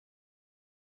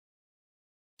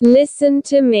Listen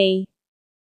to me.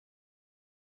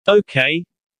 Okay,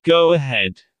 go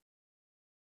ahead.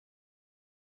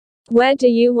 Where do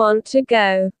you want to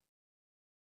go?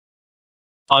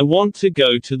 I want to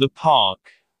go to the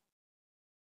park.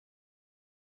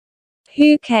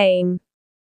 Who came?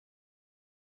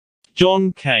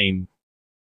 John came.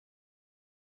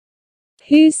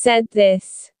 Who said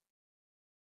this?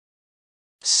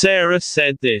 Sarah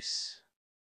said this.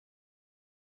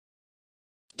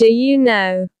 Do you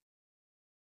know?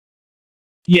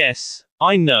 Yes,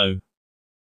 I know.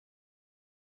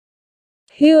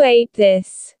 Who ate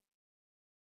this?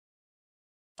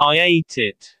 I ate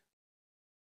it.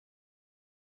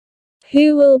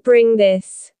 Who will bring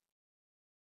this?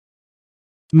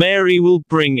 Mary will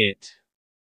bring it.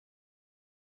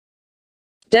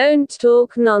 Don't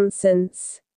talk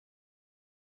nonsense.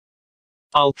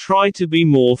 I'll try to be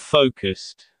more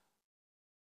focused.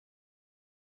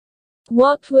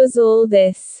 What was all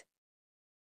this?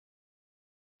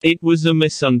 It was a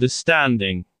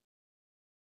misunderstanding.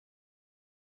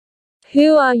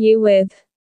 Who are you with?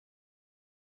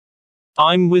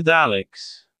 I'm with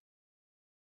Alex.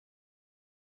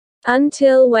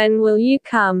 Until when will you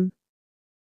come?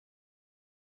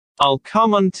 I'll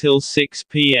come until 6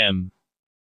 p.m.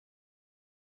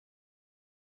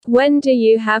 When do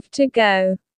you have to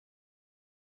go?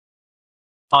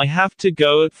 I have to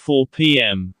go at 4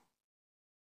 p.m.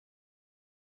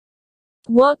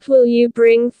 What will you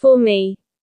bring for me?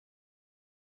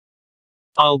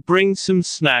 I'll bring some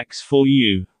snacks for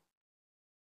you.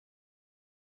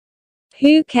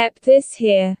 Who kept this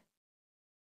here?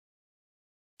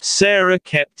 Sarah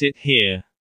kept it here.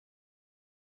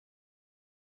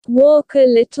 Walk a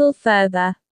little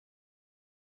further.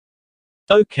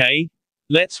 Okay,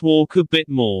 let's walk a bit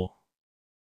more.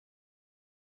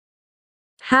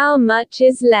 How much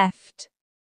is left?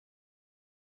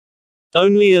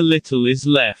 Only a little is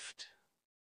left.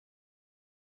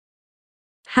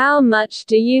 How much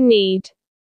do you need?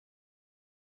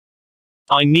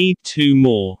 I need 2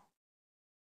 more.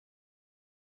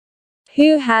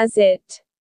 Who has it?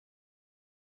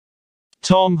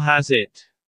 Tom has it.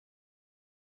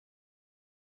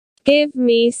 Give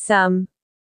me some.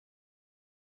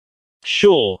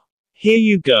 Sure. Here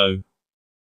you go.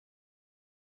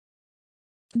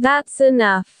 That's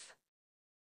enough.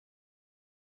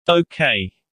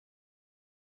 Okay.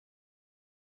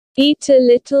 Eat a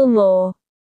little more.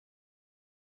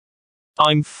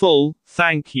 I'm full,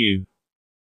 thank you.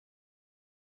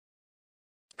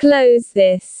 Close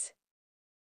this.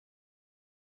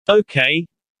 Okay,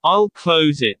 I'll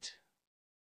close it.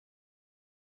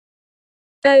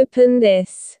 Open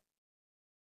this.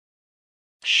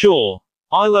 Sure,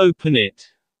 I'll open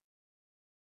it.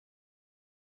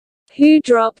 Who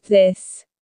dropped this?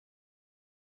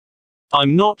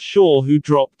 I'm not sure who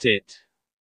dropped it.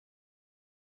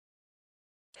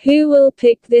 Who will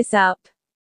pick this up?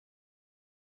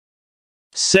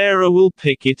 Sarah will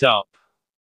pick it up.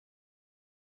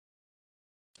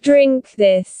 Drink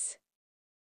this.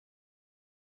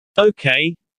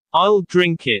 Okay, I'll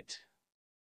drink it.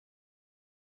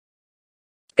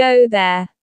 Go there.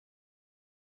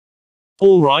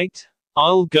 All right,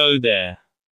 I'll go there.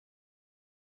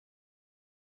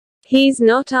 He's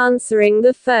not answering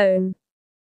the phone.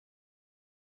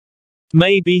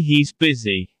 Maybe he's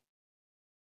busy.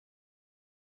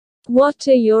 What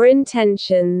are your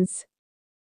intentions?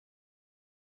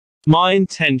 My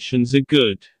intentions are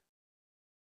good.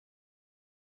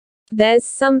 There's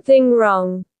something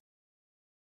wrong.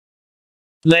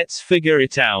 Let's figure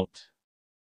it out.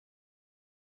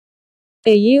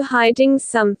 Are you hiding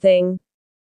something?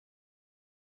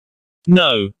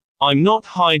 No, I'm not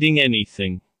hiding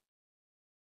anything.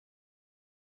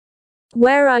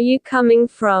 Where are you coming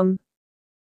from?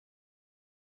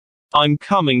 I'm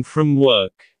coming from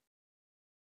work.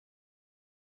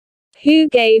 Who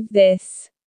gave this?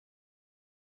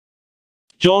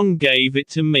 John gave it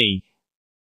to me.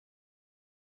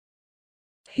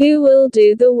 Who will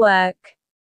do the work?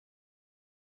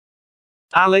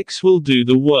 Alex will do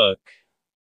the work.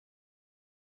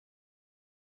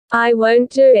 I won't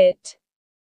do it.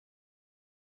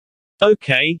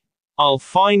 Okay, I'll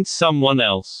find someone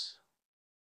else.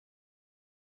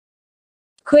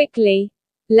 Quickly.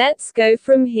 Let's go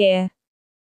from here.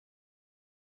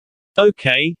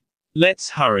 Okay, let's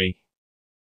hurry.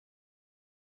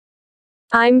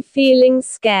 I'm feeling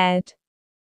scared.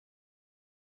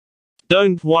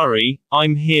 Don't worry,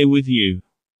 I'm here with you.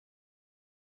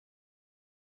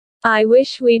 I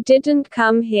wish we didn't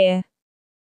come here.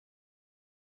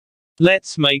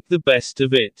 Let's make the best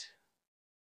of it.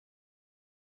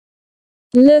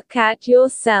 Look at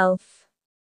yourself.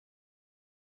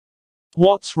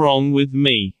 What's wrong with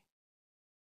me?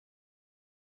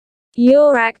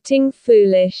 You're acting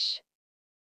foolish.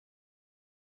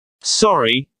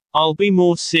 Sorry, I'll be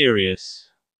more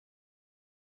serious.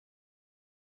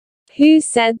 Who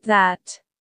said that?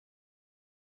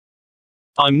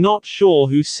 I'm not sure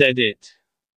who said it.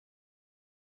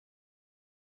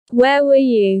 Where were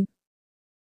you?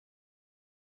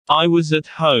 I was at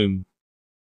home.